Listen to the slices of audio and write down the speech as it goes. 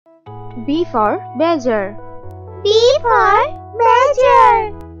B for badger. B for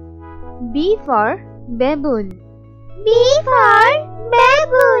badger. B for baboon. B for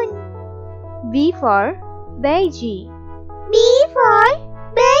baboon. B for baiji. B for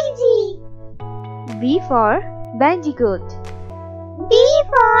baiji. B for bandicoot. B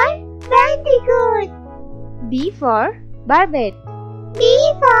for bandicoot. B for barbet. B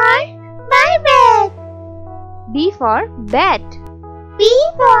for barbet. B for bat. B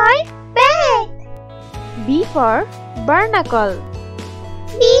for bat. B for barnacle.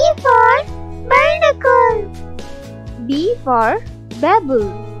 B for barnacle. B for babble.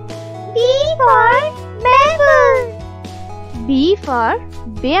 B for babble. B for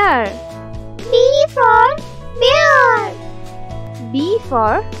bear. B for bear. B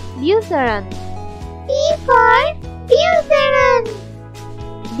for buceran. B for buceran.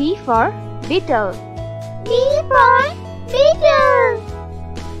 B for beetle. B for beetle.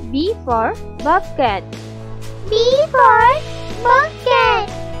 B for bobcat. B for bobcat.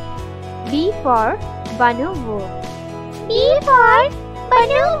 B for bonobo. B for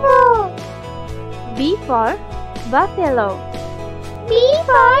bonobo. B for buffalo. B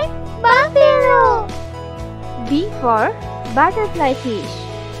for buffalo. B for butterfly fish.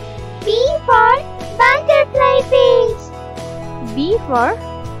 B for butterfly fish. B for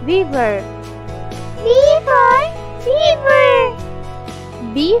beaver. B for beaver.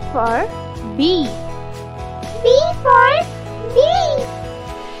 B for bee. B for bee.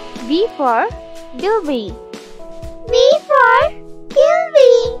 B for bilby. B for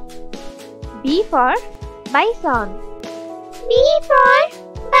bilby. B for bison. B for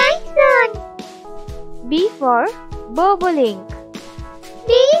bison. B for bobolink.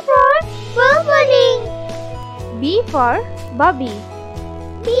 B for bobolink. B for bobby.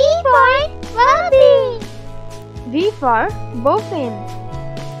 B for bobby. B for bowfin.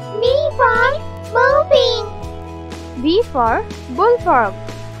 B for bowfin. B for bullfrog.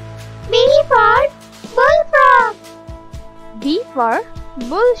 B for bullfrog. B for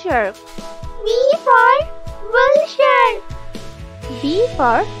bull shark. B for bull shark. B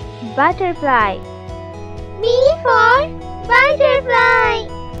for butterfly. B for butterfly.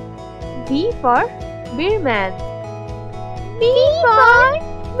 B for bearman. B for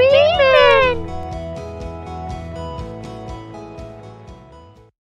bearman.